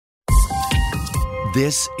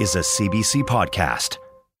This is a CBC podcast.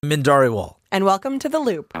 Min Dhariwal. And welcome to The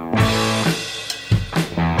Loop.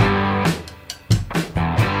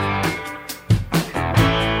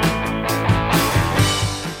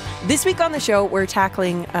 This week on the show, we're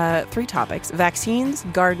tackling three topics: vaccines,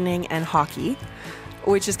 gardening, and hockey,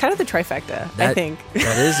 which is kind of the trifecta, I think.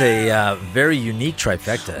 That is a very unique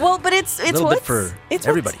trifecta. Well, but it's for it's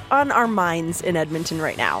everybody. What's on our minds in Edmonton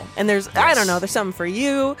right now. And there's, I don't know, there's something for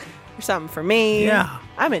you, there's something for me. Yeah.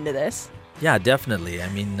 I'm into this. Yeah, definitely. I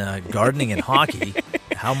mean, gardening and hockey,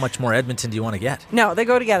 how much more Edmonton do you want to get? No, they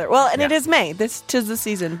go together. Well, and it is May. This 'tis the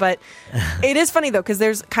season. But it is funny, though, because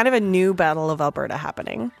there's kind of a new Battle of Alberta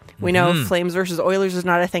happening. We know Flames versus Oilers is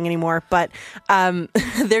not a thing anymore, but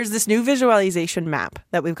there's this new visualization map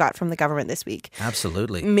that we've got from the government this week.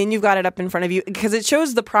 Absolutely. Min, you've got it up in front of you because it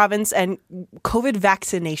shows the province and COVID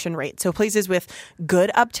vaccination rate. So places with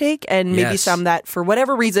good uptake and maybe some that, for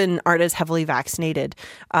whatever reason, aren't as heavily vaccinated.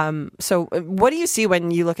 So what do you see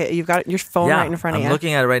when you look at, you've got your phone right in front of you? I'm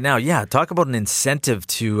looking at it right now. Yeah, talk about an incentive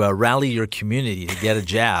to rally your community to get a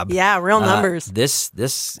jab. Yeah, real numbers. This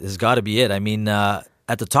has got to be it. I mean,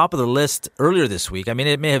 at the top of the list earlier this week, I mean,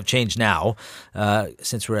 it may have changed now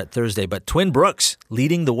since we're at Thursday, but Twin Brooks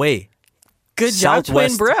leading the way. Good job,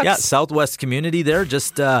 Twin Brooks. Yeah, Southwest community there,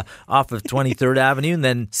 just off of 23rd Avenue, and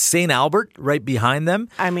then St. Albert right behind them.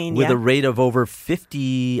 I mean, with a rate of over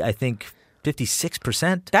 50, I think,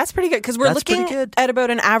 56%. That's pretty good because we're looking at about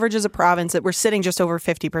an average as a province that we're sitting just over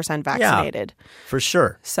 50% vaccinated. Yeah, for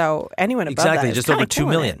sure. So anyone above that is just over 2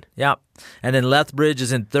 million. It. Yeah. And then Lethbridge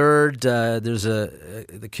is in third. There's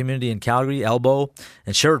the community in Calgary, Elbow,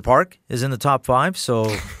 and Sherwood Park is in the top 5.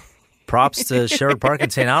 So props to Sherwood Park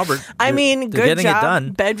and St. Albert. I mean, they're good getting job, it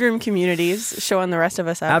done. Bedroom communities showing the rest of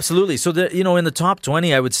us up. Absolutely. So, in the top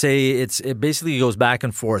 20, I would say it basically goes back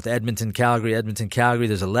and forth. Edmonton, Calgary.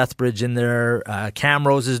 There's a Lethbridge in there.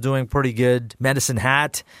 Camrose is doing pretty good. Medicine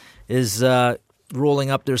Hat is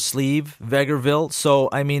rolling up their sleeve. Vegreville. So,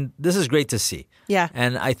 I mean, this is great to see. Yeah.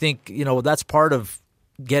 And I think, that's part of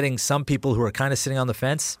getting some people who are kind of sitting on the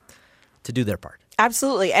fence to do their part.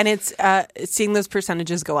 Absolutely. And it's seeing those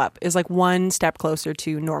percentages go up is like one step closer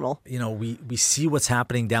to normal. We see what's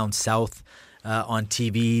happening down south on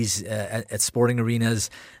TVs, at sporting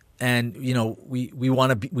arenas. And, we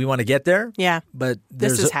want to get there. Yeah. But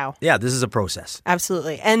this is how. Yeah, this is a process.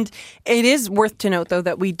 Absolutely. And it is worth to note, though,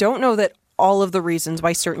 that we don't know that all of the reasons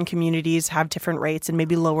why certain communities have different rates and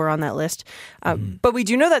maybe lower on that list. But we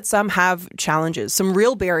do know that some have challenges, some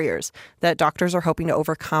real barriers that doctors are hoping to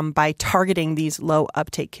overcome by targeting these low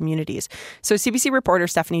uptake communities. So CBC reporter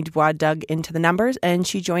Stephanie Dubois dug into the numbers and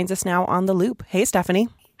she joins us now on The Loop. Hey, Stephanie.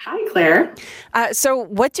 Hi, Claire. So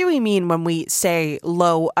what do we mean when we say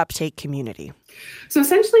low uptake community? So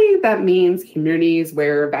essentially, that means communities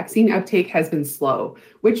where vaccine uptake has been slow,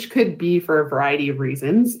 which could be for a variety of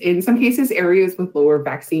reasons. In some cases, areas with lower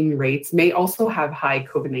vaccine rates may also have high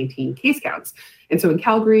COVID-19 case counts. And so in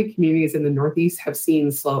Calgary, communities in the Northeast have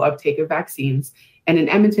seen slow uptake of vaccines. And in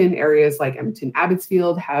Edmonton, areas like Edmonton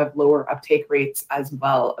Abbotsfield have lower uptake rates as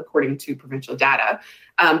well, according to provincial data.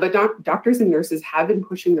 But doctors and nurses have been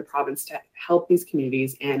pushing the province to help these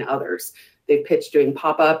communities and others. They've pitched doing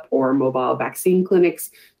pop-up or mobile vaccine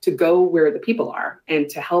clinics to go where the people are and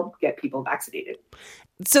to help get people vaccinated.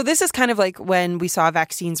 So this is kind of like when we saw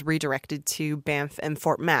vaccines redirected to Banff and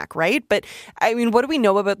Fort Mac, right? But I mean, what do we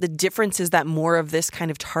know about the differences that more of this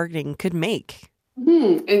kind of targeting could make?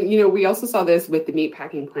 And, we also saw this with the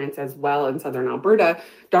meatpacking plants as well in southern Alberta.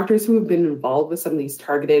 Doctors who have been involved with some of these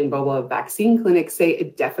targeted mobile vaccine clinics say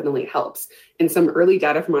it definitely helps. And some early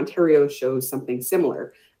data from Ontario shows something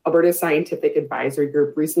similar. Alberta's Scientific Advisory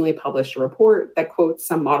Group recently published a report that quotes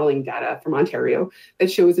some modeling data from Ontario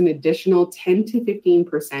that shows an additional 10 to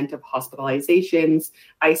 15% of hospitalizations,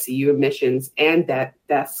 ICU admissions, and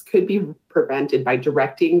deaths could be prevented by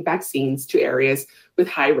directing vaccines to areas with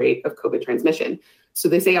high rate of COVID transmission. So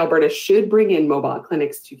they say Alberta should bring in mobile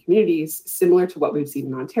clinics to communities similar to what we've seen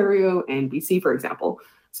in Ontario and BC, for example.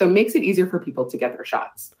 So it makes it easier for people to get their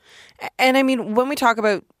shots. And I mean, when we talk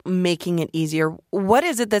about making it easier, what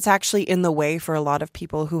is it that's actually in the way for a lot of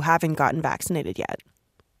people who haven't gotten vaccinated yet?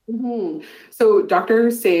 So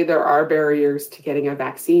doctors say there are barriers to getting a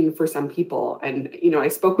vaccine for some people. And, I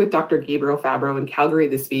spoke with Dr. Gabriel Fabro in Calgary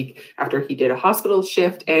this week after he did a hospital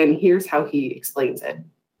shift, and here's how he explains it.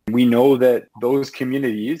 We know that those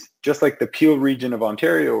communities, just like the Peel region of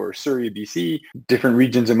Ontario or Surrey, BC, different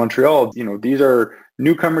regions in Montreal, these are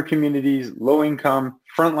newcomer communities, low income,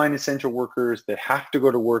 frontline essential workers that have to go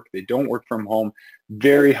to work. They don't work from home,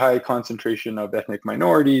 very high concentration of ethnic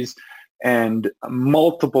minorities, and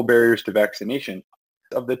multiple barriers to vaccination.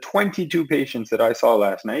 Of the 22 patients that I saw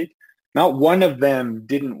last night, not one of them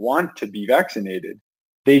didn't want to be vaccinated.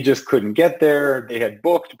 They just couldn't get there. They had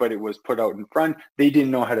booked, but it was put out in front. They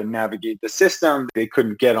didn't know how to navigate the system. They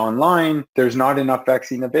couldn't get online. There's not enough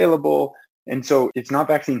vaccine available. And so it's not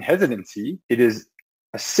vaccine hesitancy. It is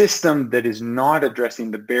a system that is not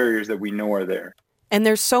addressing the barriers that we know are there. And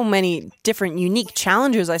there's so many different unique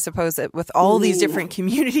challenges, I suppose, that with all these different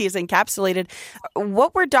communities encapsulated.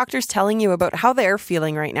 What were doctors telling you about how they're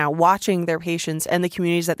feeling right now, watching their patients and the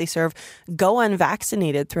communities that they serve go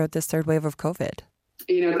unvaccinated throughout this third wave of COVID?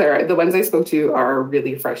 Clara, the ones I spoke to are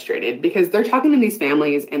really frustrated because they're talking to these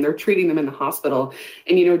families and they're treating them in the hospital.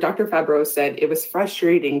 And, Dr. Fabreau said it was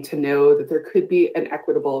frustrating to know that there could be an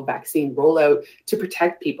equitable vaccine rollout to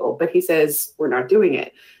protect people. But he says we're not doing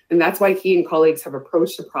it. And that's why he and colleagues have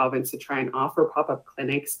approached the province to try and offer pop-up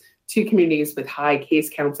clinics to communities with high case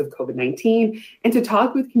counts of COVID-19 and to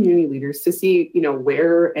talk with community leaders to see,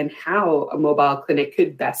 where and how a mobile clinic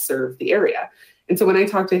could best serve the area. And so when I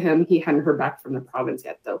talked to him, he hadn't heard back from the province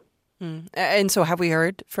yet, though. And so have we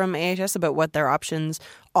heard from AHS about what their options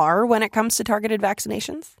are when it comes to targeted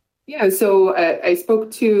vaccinations? Yeah, so I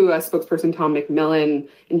spoke to spokesperson Tom McMillan,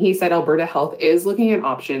 and he said Alberta Health is looking at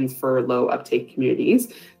options for low-uptake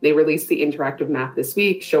communities. They released the interactive map this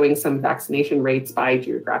week showing some vaccination rates by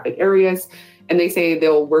geographic areas, and they say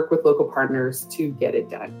they'll work with local partners to get it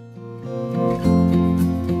done.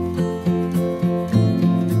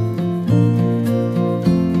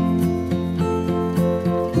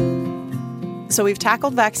 So we've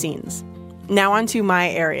tackled vaccines. Now on to my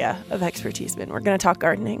area of expertise, Min. We're going to talk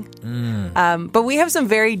gardening. But we have some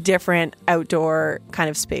very different outdoor kind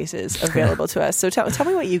of spaces available to us. So tell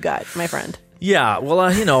me what you got, my friend. Yeah,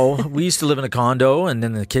 well, we used to live in a condo, and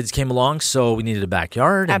then the kids came along, so we needed a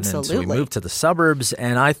backyard. Absolutely. And then so we moved to the suburbs,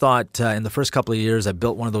 and I thought in the first couple of years, I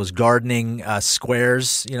built one of those gardening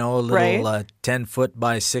squares, a little 10-foot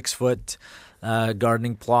by 6-foot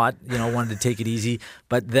gardening plot, wanted to take it easy.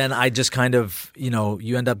 But then I just kind of,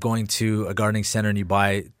 you end up going to a gardening center and you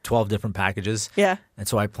buy 12 different packages. Yeah. And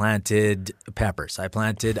so I planted peppers. I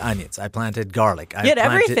planted onions. I planted garlic. You had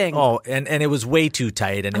everything. Oh, and it was way too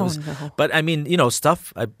tight. And it was, no. But I mean,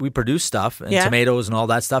 stuff, we produce stuff and tomatoes and all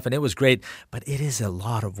that stuff. And it was great. But it is a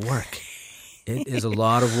lot of work. It is a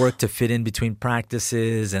lot of work to fit in between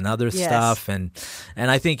practices and other stuff. And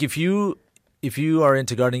I think if you are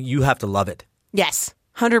into gardening, you have to love it. Yes,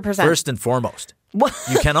 100%. First and foremost,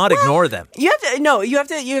 you cannot ignore them. You have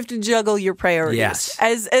to juggle your priorities. Yes.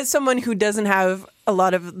 As someone who doesn't have a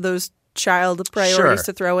lot of those child priorities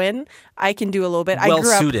to throw in, I can do a little bit. Well I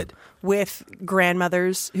grew suited. up with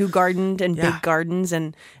grandmothers who gardened and big gardens,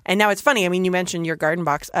 and now it's funny. I mean, you mentioned your garden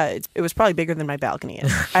box. It was probably bigger than my balcony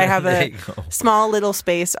is. I have a small little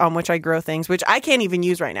space on which I grow things, which I can't even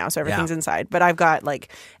use right now, so everything's inside. But I've got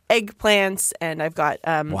like eggplants, and I've got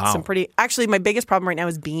some pretty. Actually, my biggest problem right now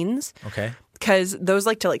is beans. Okay. Because those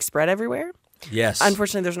like to spread everywhere. Yes.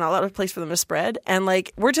 Unfortunately, there's not a lot of place for them to spread. And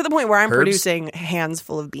we're to the point where I'm producing hands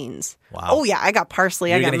full of beans. Wow. Oh, yeah. I got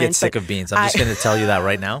parsley. You're I got going to get sick of beans. I'm just going to tell you that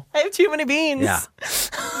right now. I have too many beans. Yeah.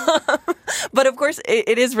 But of course,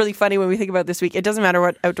 it is really funny when we think about this week. It doesn't matter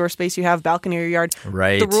what outdoor space you have, balcony or yard.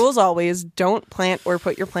 Right. The rules always don't plant or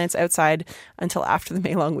put your plants outside until after the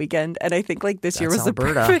May long weekend. And I think this year was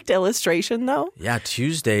Alberta. the perfect illustration, though. Yeah.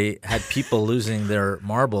 Tuesday had people losing their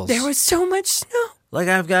marbles. There was so much snow.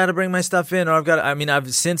 I've got to bring my stuff in, or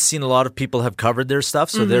I've since seen a lot of people have covered their stuff,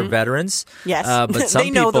 so they're veterans. Yes. But some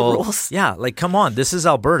they know people, the rules. Yeah, come on, this is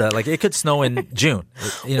Alberta. It could snow in June.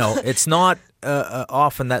 It's not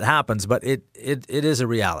often that happens, but it is a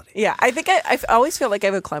reality. Yeah, I think I always feel like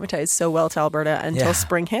I've acclimatized so well to Alberta until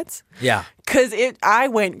spring hits. Yeah. Because I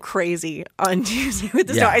went crazy on Tuesday with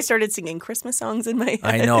the snow. I started singing Christmas songs in my head.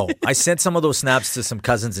 I know. I sent some of those snaps to some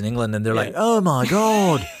cousins in England, and they're like, oh my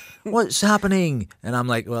God. What's happening? And I'm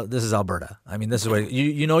like, well, this is Alberta. I mean, this is what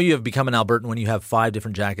you have become an Albertan when you have 5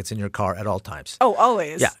 different jackets in your car at all times. Oh,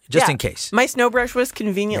 always. Yeah, just in case. My snow brush was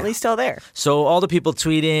conveniently still there. So all the people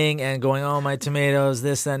tweeting and going, oh, my tomatoes,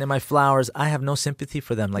 this, that, and my flowers, I have no sympathy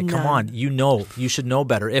for them. Come on, you should know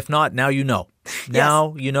better. If not, now you know.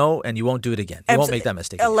 Now you know, and you won't do it again. You won't make that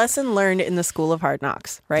mistake. A lesson learned in the school of hard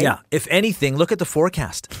knocks, right? Yeah. If anything, look at the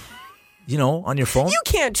forecast. On your phone. You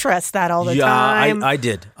can't trust that all the time. Yeah, I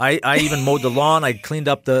did. I even mowed the lawn. I cleaned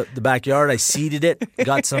up the backyard. I seeded it.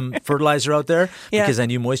 Got some fertilizer out there because I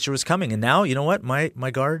knew moisture was coming. And now, you know what? My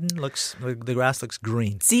garden the grass looks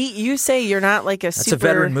green. See, you say you're not like That's a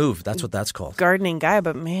veteran move. That's what that's called. Gardening guy,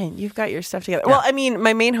 but man, you've got your stuff together. Yeah. Well, I mean,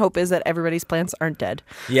 my main hope is that everybody's plants aren't dead.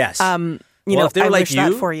 Yes. If they were I like wish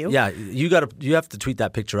that for you. Yeah, you have to tweet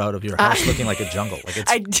that picture out of your house looking like a jungle.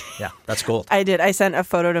 Yeah, that's gold. I did. I sent a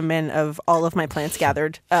photo to Min of all of my plants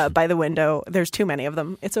gathered by the window. There's too many of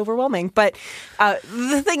them. It's overwhelming. But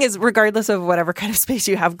the thing is, regardless of whatever kind of space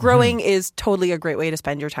you have, growing is totally a great way to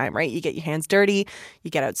spend your time, right? You get your hands dirty, you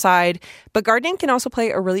get outside. But gardening can also play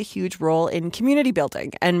a really huge role in community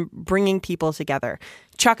building and bringing people together.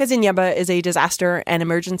 Chaka Zinyemba is a disaster and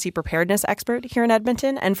emergency preparedness expert here in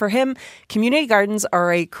Edmonton. And for him, community gardens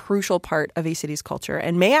are a crucial part of a city's culture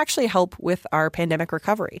and may actually help with our pandemic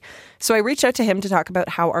recovery. So I reached out to him to talk about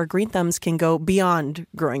how our green thumbs can go beyond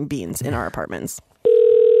growing beans in our apartments.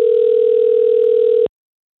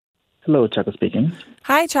 Hello, Chaka speaking.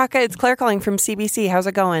 Hi, Chaka. It's Claire calling from CBC. How's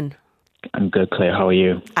it going? I'm good, Claire. How are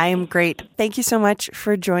you? I am great. Thank you so much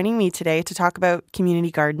for joining me today to talk about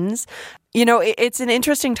community gardens. It's an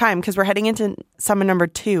interesting time because we're heading into summer number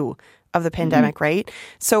 2 of the pandemic, right?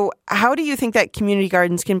 So how do you think that community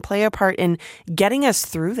gardens can play a part in getting us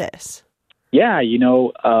through this? Yeah,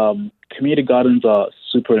 community gardens are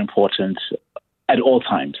super important at all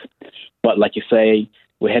times. But like you say,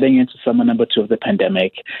 we're heading into summer number 2 of the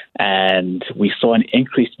pandemic, and we saw an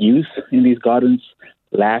increased use in these gardens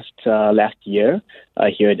last year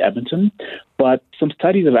here in Edmonton. But some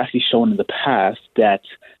studies have actually shown in the past that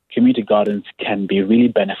community gardens can be really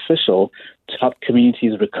beneficial to help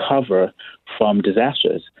communities recover from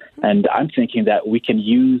disasters. And I'm thinking that we can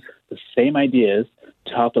use the same ideas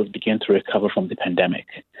to help us begin to recover from the pandemic.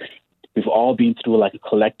 We've all been through like a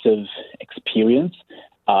collective experience,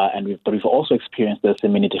 but we've also experienced this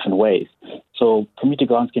in many different ways. So community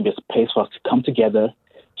gardens can be a space for us to come together,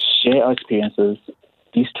 share our experiences,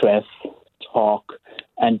 de-stress, talk,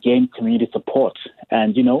 and gain community support,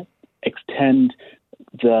 and, extend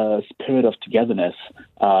the spirit of togetherness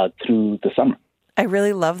through the summer. I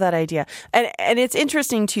really love that idea. And it's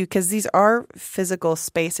interesting, too, because these are physical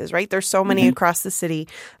spaces, right? There's so many across the city.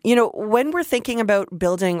 When we're thinking about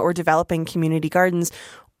building or developing community gardens,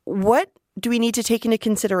 what do we need to take into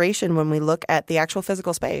consideration when we look at the actual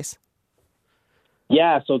physical space?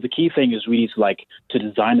 Yeah, so the key thing is really to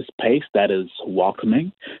design a space that is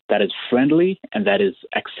welcoming, that is friendly, and that is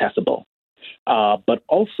accessible. But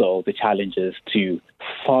also the challenge is to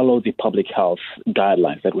follow the public health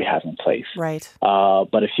guidelines that we have in place. Right.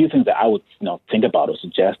 But a few things that I would think about or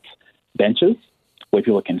suggest: benches where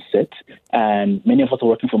people can sit, and many of us are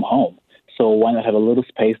working from home. So why not have a little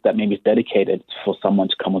space that maybe is dedicated for someone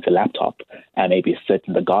to come with a laptop and maybe sit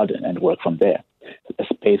in the garden and work from there? A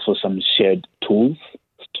space for some shared tools,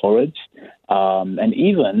 storage, and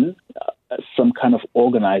even some kind of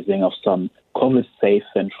organizing of some COVID-safe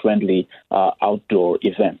and friendly outdoor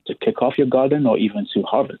events to kick off your garden or even to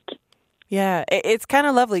harvest. Yeah, it's kind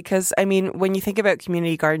of lovely because, when you think about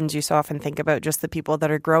community gardens, you so often think about just the people that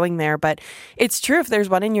are growing there. But it's true, if there's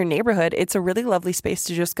one in your neighborhood, it's a really lovely space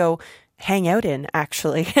to just go hang out in,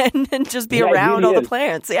 actually, and just be around really all the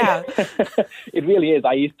plants. Yeah, it really is.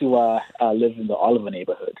 I used to live in the Oliver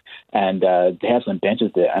neighborhood, and they have some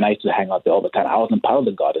benches there, and I used to hang out there all the time. I wasn't part of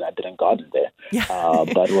the garden. I didn't garden there,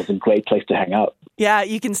 but it was a great place to hang out. Yeah,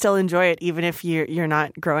 you can still enjoy it even if you're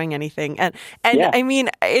not growing anything. And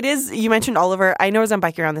it is, you mentioned Oliver. I know as I'm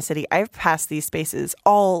biking around the city, I've passed these spaces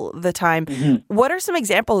all the time. What are some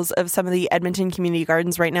examples of some of the Edmonton community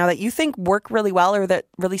gardens right now that you think work really well or that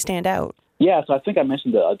really stand out? Yeah, so I think I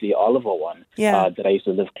mentioned the Oliver one that I used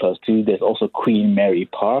to live close to. There's also Queen Mary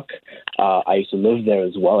Park. I used to live there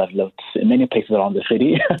as well. I've lived in many places around the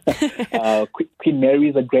city. Queen Mary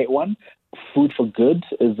is a great one. Food for Good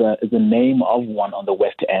is the name of one on the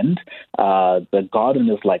West End. The garden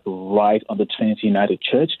is right on the Trinity United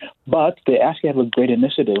Church, but they actually have a great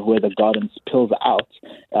initiative where the garden spills out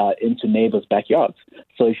into neighbors' backyards.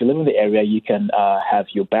 So if you live in the area, you can have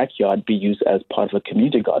your backyard be used as part of a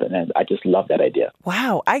community garden, and I just love that idea.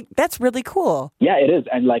 Wow, that's really cool. Yeah, it is,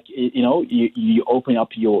 and you open up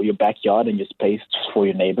your backyard and your space for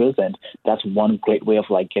your neighbors, and that's one great way of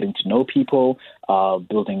getting to know people,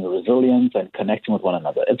 building resilience, and connecting with one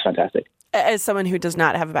another. It's fantastic. As someone who does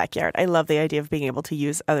not have a backyard, I love the idea of being able to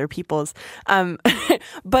use other people's.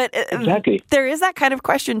 But exactly. There is that kind of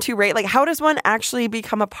question too, right? How does one actually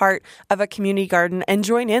become a part of a community garden and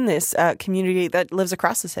join in this community that lives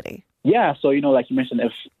across the city? Yeah, so, like you mentioned,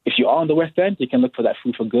 if you are on the West End, you can look for that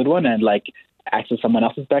Food for Good one and access someone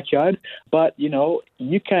else's backyard. But,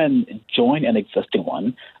 you can join an existing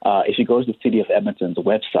one. If you go to the City of Edmonton's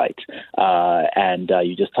website and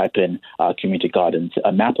you just type in community gardens,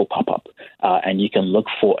 a map will pop up and you can look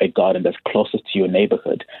for a garden that's closest to your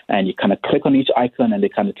neighborhood. And you kind of click on each icon and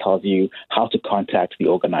it kind of tells you how to contact the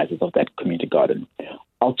organizers of that community garden.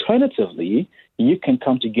 Alternatively, you can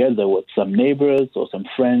come together with some neighbors or some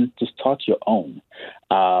friends to start your own,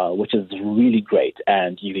 which is really great.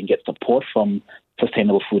 And you can get support from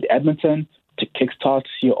Sustainable Food Edmonton to kickstart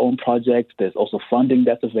your own project. There's also funding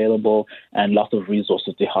that's available and lots of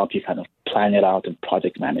resources to help you kind of plan it out and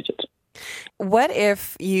project manage it. What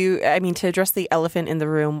if to address the elephant in the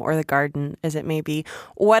room or the garden as it may be,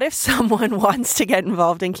 what if someone wants to get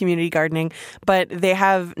involved in community gardening, but they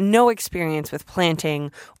have no experience with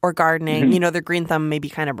planting or gardening? Mm-hmm. Their green thumb may be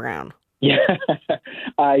kind of brown. Yeah,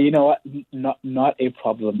 you know what? Not a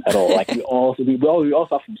problem at all. Like we all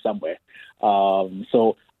start from somewhere.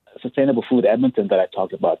 So Sustainable Food Edmonton that I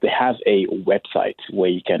talked about, they have a website where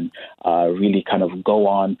you can really kind of go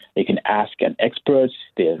on. You can ask an expert.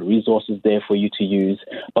 There are resources there for you to use.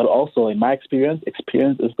 But also, in my experience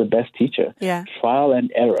is the best teacher. Yeah. Trial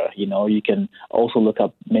and error. You can also look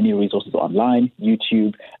up many resources online,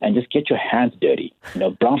 YouTube, and just get your hands dirty.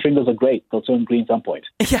 Brown fingers are great. They'll turn green at some point.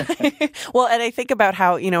 Yeah. Well, and I think about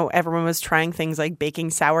how, everyone was trying things like baking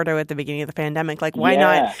sourdough at the beginning of the pandemic. Like, why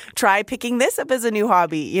not try picking this up as a new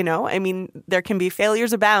hobby? There can be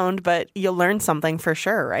failures abound, but you'll learn something for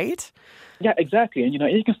sure, right? Yeah, exactly. And,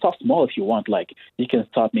 you can start small if you want. Like, you can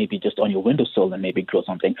start maybe just on your windowsill and maybe grow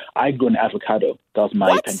something. I grew an avocado. That was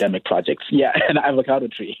my pandemic project. Yeah, an avocado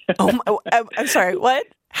tree. I'm sorry, what?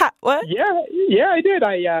 What? Yeah, I did.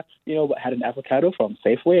 I, had an avocado from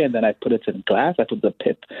Safeway, and then I put it in glass. I put the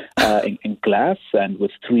pip in glass and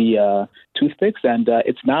with 3 toothpicks, and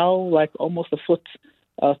it's now like almost a foot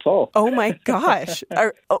tall. Oh my gosh.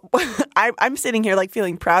 I'm sitting here like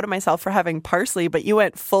feeling proud of myself for having parsley, but you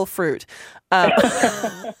went full fruit. That's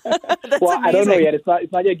well, amazing. I don't know yet. It's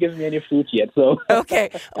not yet giving me any fruit yet. So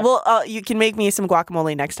okay. Well, you can make me some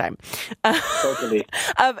guacamole next time. Totally.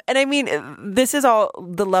 And this is all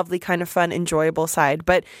the lovely kind of fun, enjoyable side,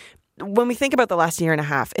 but when we think about the last year and a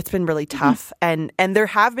half, it's been really tough. Mm-hmm. And there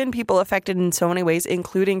have been people affected in so many ways,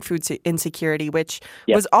 including food insecurity, which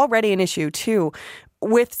was already an issue too.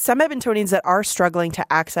 With some Edmontonians that are struggling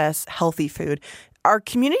to access healthy food, are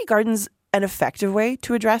community gardens an effective way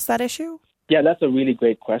to address that issue? Yeah, that's a really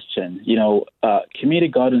great question. Community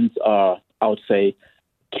gardens are, I would say,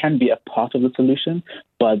 can be a part of the solution,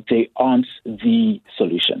 but they aren't the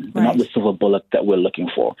solution. They're not the silver bullet that we're looking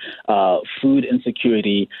for. Food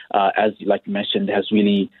insecurity, as like you mentioned, has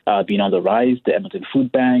really been on the rise. The Edmonton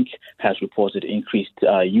Food Bank has reported increased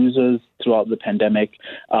users throughout the pandemic.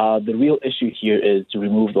 The real issue here is to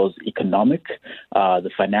remove those economic,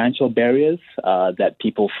 the financial barriers that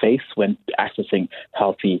people face when accessing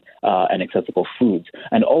healthy and accessible foods,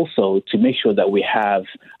 and also to make sure that we have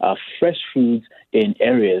fresh foods in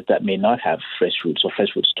areas that may not have fresh fruit, so fresh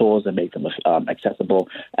food stores, and make them accessible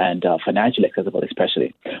and financially accessible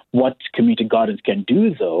especially. What community gardens can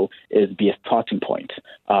do, though, is be a starting point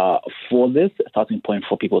for this, a starting point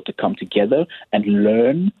for people to come together and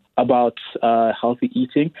learn about healthy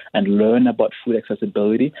eating and learn about food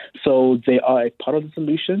accessibility. So they are a part of the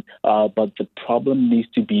solution, but the problem needs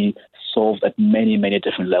to be solved at many, many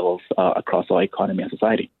different levels across our economy and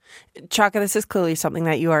society. Chaka, this is clearly something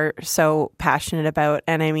that you are so passionate about.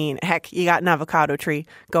 And heck, you got an avocado tree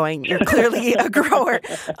going. You're clearly a grower.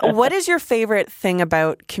 What is your favorite thing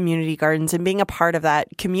about community gardens and being a part of that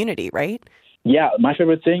community, right? Yeah, my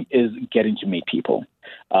favorite thing is getting to meet people.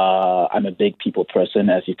 I'm a big people person,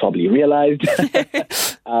 as you probably realized.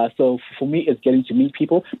 So for me, it's getting to meet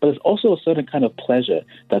people, but there's also a certain kind of pleasure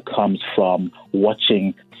that comes from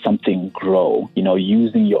watching something grow,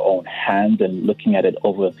 using your own hands and looking at it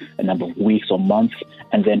over a number of weeks or months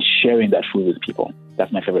and then sharing that food with people.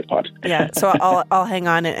 That's my favorite part. Yeah, so I'll hang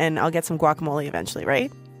on and I'll get some guacamole eventually,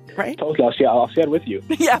 right? Right? Totally, I'll share it with you.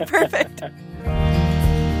 Yeah, perfect.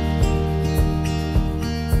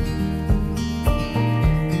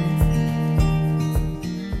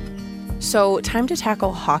 So time to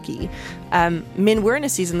tackle hockey. Min, we're in a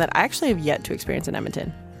season that I actually have yet to experience in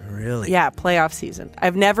Edmonton. Really? Yeah, playoff season.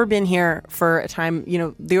 I've never been here for a time.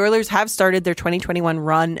 The Oilers have started their 2021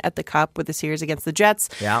 run at the Cup with the series against the Jets.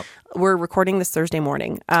 Yeah. We're recording this Thursday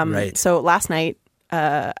morning. Right. So last night,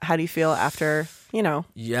 how do you feel after,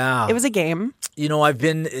 Yeah. It was a game. I've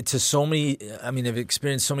been to so many, I've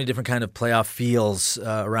experienced so many different kind of playoff feels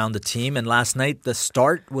around the team. And last night, the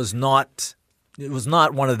start was not... It was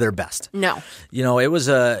not one of their best. No. It was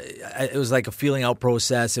like a feeling out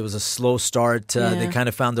process. It was a slow start. They kind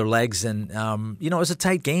of found their legs, and it was a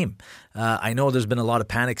tight game. I know there's been a lot of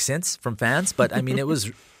panic since from fans, but it was,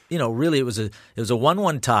 really it was a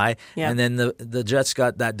 1-1 tie, and then the Jets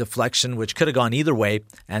got that deflection, which could have gone either way,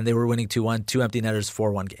 and they were winning 2-1, 2 empty netters,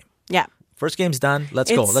 4-1 game. Yeah. First game's done. Let's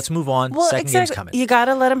go. Let's move on. Well, Second game's coming. You got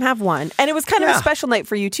to let them have one. And it was kind of a special night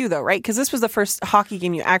for you too, though, right? Because this was the first hockey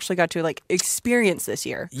game you actually got to like experience this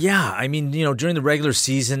year. Yeah. I mean, during the regular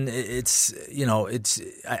season,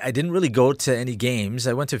 I didn't really go to any games.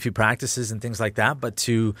 I went to a few practices and things like that. But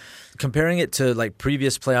comparing it to like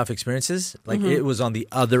previous playoff experiences, like it was on the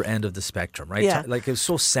other end of the spectrum, right? Yeah. Like it was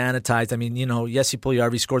so sanitized. I mean, Jesse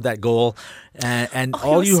Puljujarvi scored that goal, and he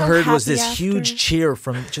all was you so heard was happy this after. huge cheer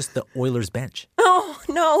from just the Oilers bench. Oh,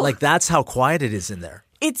 no. Like that's how quiet it is in there.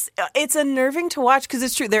 It's unnerving to watch because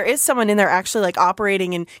it's true. There is someone in there actually like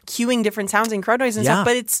operating and cueing different sounds and crowd noise and stuff,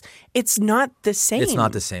 but it's not the same. It's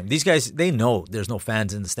not the same. These guys, they know there's no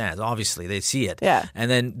fans in the stands. Obviously, they see it. Yeah. And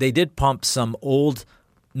then they did pump some old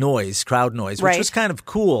crowd noise, which was kind of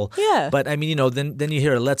cool. Yeah. But I mean, then you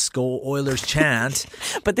hear a "Let's Go Oilers" chant.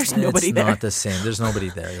 But there's nobody there. It's not the same. There's nobody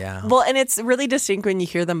there, yeah. Well, and it's really distinct when you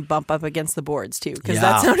hear them bump up against the boards too, because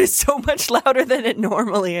that sound is so much louder than it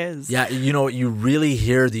normally is. Yeah, you really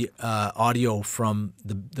hear the audio from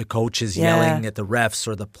the coaches yelling at the refs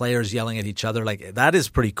or the players yelling at each other. Like that is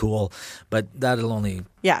pretty cool, but that'll only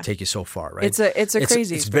take you so far, right? It's a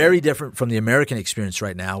crazy. It's very different from the American experience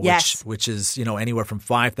right now, which is anywhere from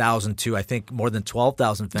 5,000 to I think more than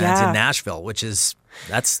 12,000 fans in Nashville,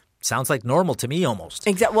 that's sounds like normal to me almost.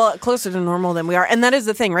 Exactly. Well, closer to normal than we are. And that is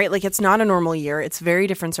the thing, right? Like, it's not a normal year. It's very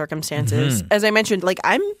different circumstances. As I mentioned, like,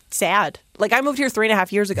 I'm sad. Like, I moved here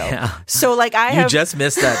 3.5 years ago. Yeah. So, like, you just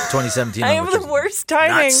missed that 2017. I have the worst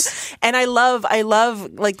timing. Nuts. And I love,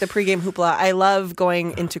 like, the pregame hoopla. I love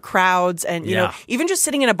going into crowds and, you know, even just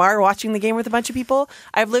sitting in a bar watching the game with a bunch of people.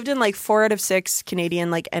 I've lived in, like, 4 out of 6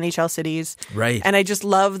 Canadian, like, NHL cities. Right. And I just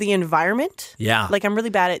love the environment. Yeah. Like, I'm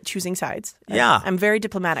really bad at choosing sides. Yeah. I'm very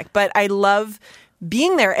diplomatic. But I love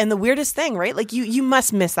being there. And the weirdest thing, right? Like you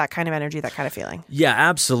must miss that kind of energy, that kind of feeling. Yeah,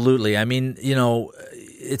 absolutely. I mean,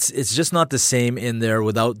 it's just not the same in there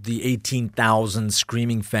without the 18,000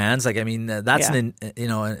 screaming fans. Like, I mean, that's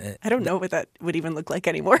I don't know what that would even look like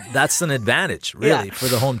anymore. That's an advantage, really, for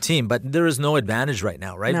the home team. But there is no advantage right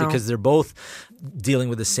now, right? No. Because they're both dealing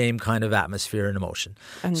with the same kind of atmosphere and emotion.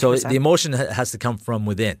 100%. So the emotion has to come from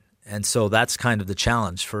within. And so that's kind of the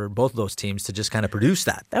challenge for both of those teams to just kind of produce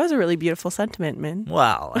that. That was a really beautiful sentiment, Min.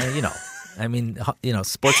 Well,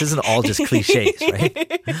 sports isn't all just cliches,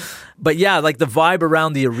 right? But yeah, like the vibe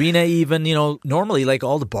around the arena even, normally like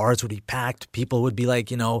all the bars would be packed. People would be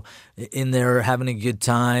like, in there having a good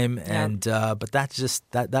time. Yeah. And but that's just,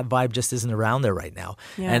 that vibe just isn't around there right now.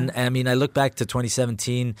 Yeah. And I mean, I look back to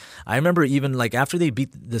 2017. I remember even like after they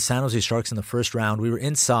beat the San Jose Sharks in the first round, we were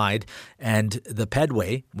inside and the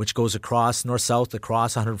Pedway, which goes across north-south,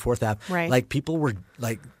 across 104th Ave, right. like people were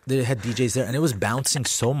like, they had DJs there and it was bouncing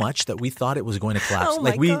so much that we thought it was going to collapse. Oh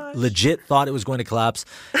like we legit thought it was going to collapse.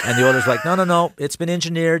 And the Oilers were like, no, it's been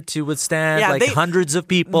engineered to withstand hundreds of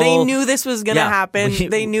people. They knew this was going to happen.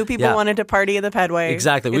 They knew people wanted to party in the Pedway.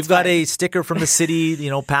 Exactly. We've got a sticker from the city,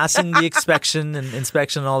 passing the inspection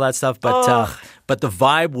and all that stuff. But the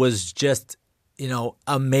vibe was just,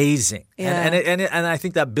 amazing. Yeah. And I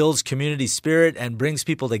think that builds community spirit and brings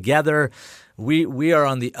people together. We are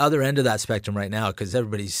on the other end of that spectrum right now because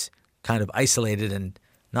everybody's kind of isolated and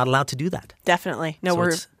not allowed to do that. Definitely. No, So we're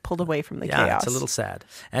it's- pulled away from the Yeah, chaos. it's a little sad.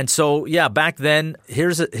 And so, back then,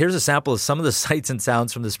 here's a sample of some of the sights and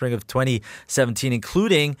sounds from the spring of 2017,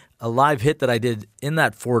 including a live hit that I did in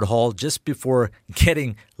that Ford Hall just before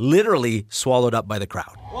getting literally swallowed up by the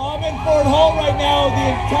crowd. Well, I'm in Ford Hall right now. The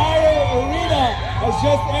entire arena has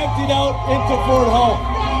just emptied out into Ford Hall.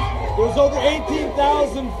 There's over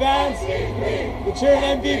 18,000 fans. The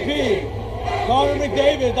cheering MVP. Connor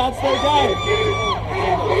McDavid, that's their guy.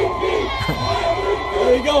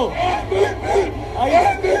 There you go. I think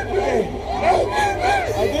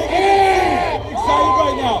it's excited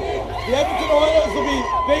right now. The Edmonton Oilers will be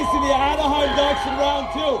facing the Anaheim Ducks in round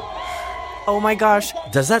 2. Oh my gosh.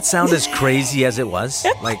 Does that sound as crazy as it was?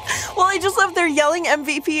 Like, Well, I just love they're yelling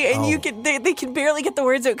MVP and they can barely get the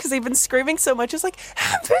words out because they've been screaming so much. It's like,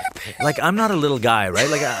 like I'm not a little guy, right?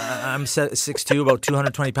 Like I'm 6'2", about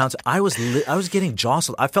 220 pounds. I was getting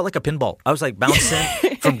jostled. I felt like a pinball. I was like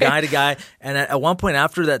bouncing from guy to guy. And at one point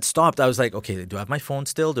after that stopped, I was like, okay, do I have my phone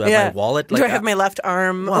still? Do I have my wallet? Like, do I have my left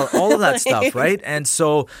arm? Well, all of that stuff, right? And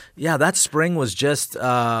so, that spring was just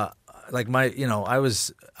like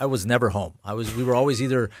I was never home. We were always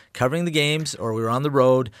either covering the games or we were on the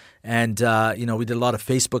road. And, we did a lot of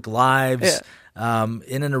Facebook Lives.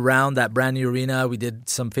 In and around that brand new arena. We did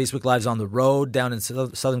some Facebook Lives on the road down in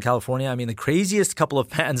Southern California. I mean, the craziest couple of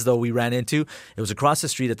fans, though, we ran into, it was across the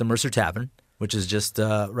street at the Mercer Tavern, which is just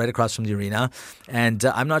right across from the arena. And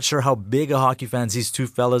I'm not sure how big a hockey fans these two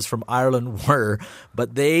fellas from Ireland were,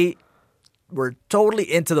 but they were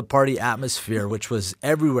totally into the party atmosphere, which was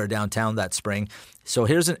everywhere downtown that spring. So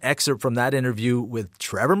here's an excerpt from that interview with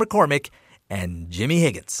Trevor McCormick and Jimmy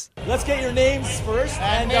Higgins. Let's get your names first,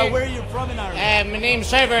 and where are you from in Ireland? My name's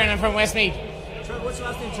Trevor, and I'm from Westmeath. Trevor, what's your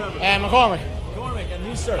last name, Trevor? McCormick. McCormick, and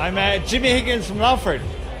you, sir? I'm Jimmy Higgins from Longford.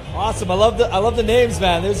 Awesome. I love the names,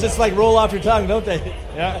 man. They just like roll off your tongue, don't they?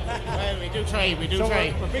 Yeah. Well, we do try.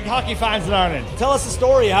 We're big hockey fans in Ireland. Tell us the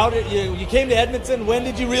story. How did you came to Edmonton? When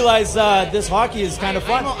did you realize this hockey is kind of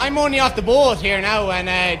fun? I'm only off the boat here now,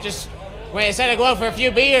 and just when I said I'd go out for a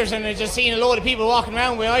few beers, and I just seen a load of people walking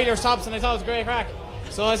around with Oilers tops, and I thought it was a great crack.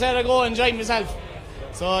 So I said I'd go and enjoy myself.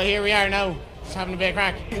 So here we are now, just having a bit of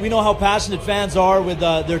crack. We know how passionate fans are with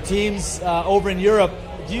their teams over in Europe.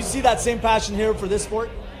 Do you see that same passion here for this sport?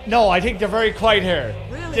 No, I think they're very quiet here.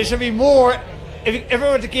 Really? There should be more. If ever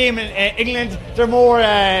at the game in England, they're more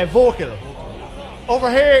vocal. Over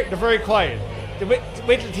here, they're very quiet. They wait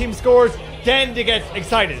till the team scores, then they get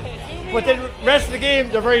excited. But the rest of the game,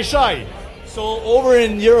 they're very shy. So over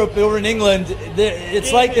in Europe, over in England,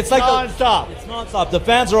 it's like non-stop. It's non-stop. The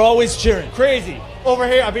fans are always cheering. Crazy. Over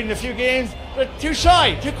here, I've been in a few games, but too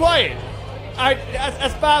shy, too quiet.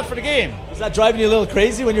 That's bad for the game. Is that driving you a little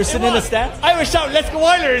crazy when you're sitting in the stands? I was shouting, "Let's go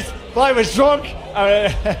Oilers!" but I was drunk.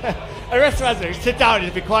 The rest of us sit down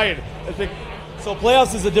and be quiet. So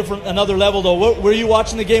playoffs is another level, though. Were you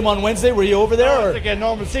watching the game on Wednesday? Were you over there? It's like a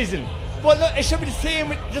normal season. But look, it should be the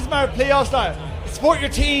same. It doesn't matter playoff style. Support your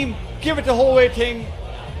team. Give it the whole way thing.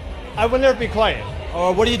 I will never be quiet.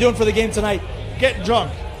 Or what are you doing for the game tonight? Getting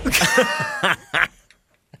drunk.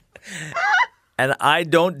 And I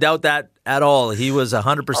don't doubt that at all. He was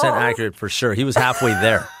 100% accurate for sure. He was halfway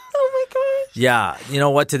there. Oh my gosh. Yeah. You know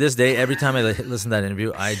what? To this day, every time I listen to that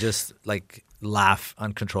interview, I just laugh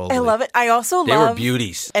uncontrollably. I love it. I also They were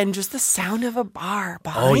beauties. And just the sound of a bar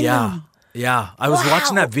behind them. Yeah. I was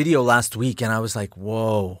watching that video last week and I was like,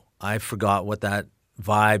 whoa, I forgot what that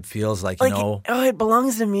vibe feels like, it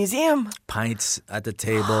belongs in a museum. Pints at the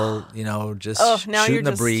table, just now shooting you're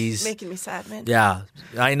the just breeze. making me sad, man. Yeah,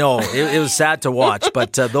 I know. It was sad to watch,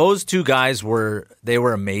 but those two guys were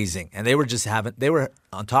amazing, and they were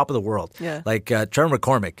on top of the world. Yeah. Like Trevor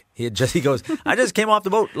McCormick, he goes, I just came off the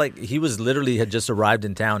boat. Like he was literally had just arrived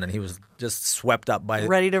in town, and he was just swept up by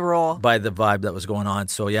ready to roll by the vibe that was going on.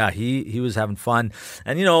 So yeah, he was having fun,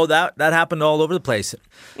 and that happened all over the place.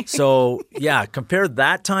 So yeah, compare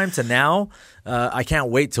that time to now. I can't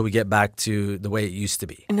wait till we get back to the way it used to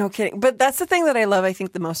be. No kidding. But that's the thing that I love, I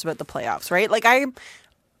think, the most about the playoffs, right? Like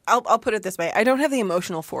I'll put it this way. I don't have the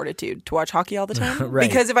emotional fortitude to watch hockey all the time. Right.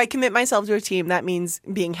 Because if I commit myself to a team, that means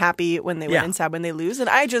being happy when they win and sad when they lose. And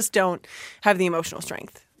I just don't have the emotional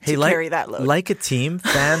strength to carry that load. Like a team,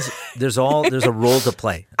 fans, there's a role to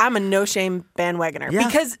play. I'm a no-shame bandwagoner. Yeah,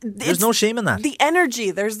 because there's no shame in that. The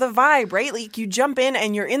energy, there's the vibe, right? Like you jump in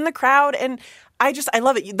and you're in the crowd and I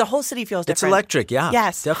love it. The whole city feels different. It's electric, yeah.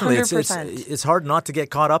 Yes, definitely. 100%. It's hard not to get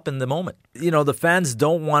caught up in the moment. The fans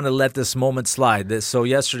don't want to let this moment slide. So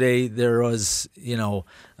yesterday there was,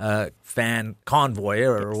 a fan convoy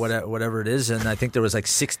or whatever it is, and I think there was like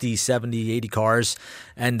 60, 70, 80 cars,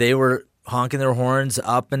 and they were honking their horns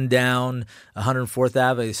up and down 104th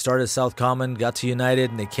Ave. They started South Common, got to United,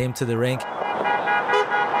 and they came to the rink.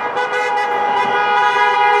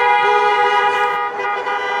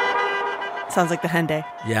 Sounds like the Hyundai.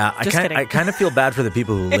 Yeah, I kind of feel bad for the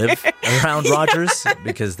people who live around Rogers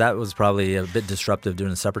because that was probably a bit disruptive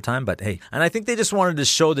during the supper time. But hey, and I think they just wanted to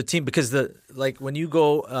show the team because when you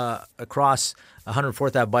go across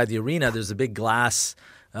 104th Ave by the arena, there's a big glass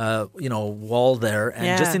wall there,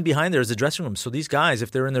 and just in behind there is a dressing room. So these guys,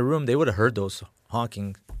 if they're in their room, they would have heard those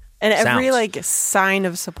honking. And every sounds. sign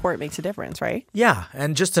of support makes a difference, right? Yeah,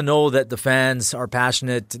 and just to know that the fans are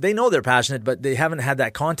passionate, they know they're passionate, but they haven't had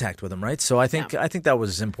that contact with them, right? So I think that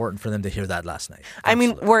was important for them to hear that last night. I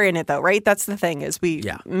mean, we're in it though, right? That's the thing is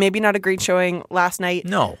maybe not a great showing last night.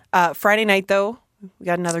 No. Friday night though, we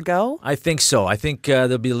got another go. I think so. I think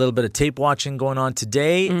there'll be a little bit of tape watching going on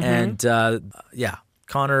today, and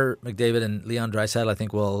Connor McDavid and Leon Draisaitl, I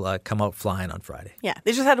think, will come out flying on Friday. Yeah,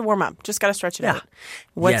 they just had to warm up. Just got to stretch it out.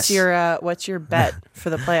 What's your bet for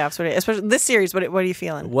the playoffs? Especially this series, what are you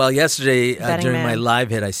feeling? Well, yesterday during my live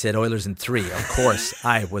hit, I said Oilers in 3. Of course,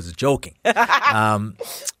 I was joking.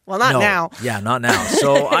 Well, not now. Yeah, not now.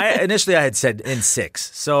 So initially I had said in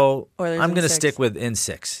 6. So Oilers I'm going to 6. stick with in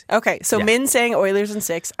 6. Okay, so Min saying Oilers in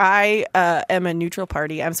 6. I am a neutral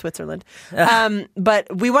party. I'm Switzerland.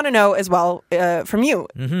 But we want to know as well from you.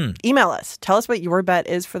 Mm-hmm. Email us. Tell us what your bet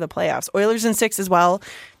is for the playoffs. Oilers in 6 as well.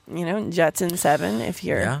 Jetson 7 if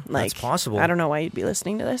you're that's possible. I don't know why you'd be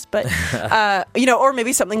listening to this, but, or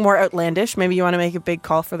maybe something more outlandish. Maybe you want to make a big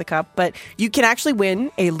call for the cup, but you can actually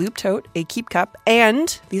win a Loop tote, a Keep cup,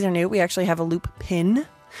 and these are new. We actually have a Loop pin.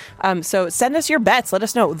 So send us your bets. Let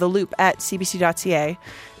us know. The Loop at cbc.ca.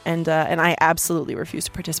 And I absolutely refuse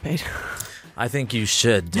to participate. I think you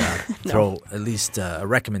should throw at least a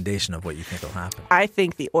recommendation of what you think will happen. I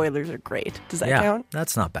think the Oilers are great. Does that count?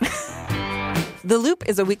 That's not bad. The Loop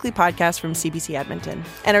is a weekly podcast from CBC Edmonton.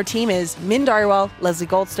 And our team is Min Dhariwal, Leslie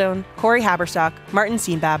Goldstone, Corey Haberstock, Martin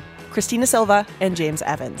Seenbab, Christina Silva, and James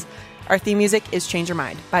Evans. Our theme music is Change Your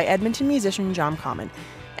Mind by Edmonton musician John Common.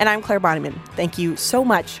 And I'm Claire Bonneman. Thank you so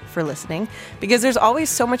much for listening. Because there's always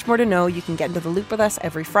so much more to know. You can get into The Loop with us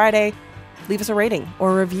every Friday. Leave us a rating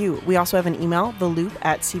or a review. We also have an email,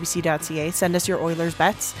 theloop@cbc.ca. Send us your Oilers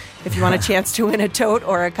bets if you want a chance to win a tote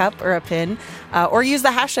or a cup or a pin. Or use the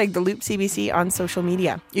hashtag #TheLoopCBC on social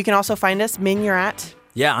media. You can also find us. Min, you're at?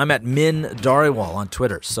 Yeah, I'm at Min Dhariwal on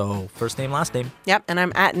Twitter. So first name, last name. Yep, and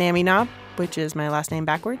I'm at Nami Knob, which is my last name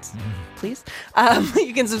backwards, please.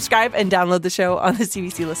 You can subscribe and download the show on the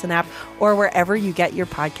CBC Listen app or wherever you get your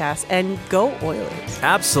podcasts. And go Oilers.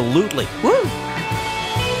 Absolutely. Woo!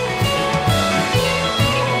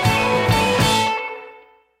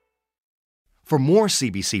 For more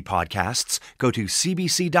CBC podcasts, go to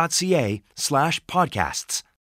cbc.ca/podcasts.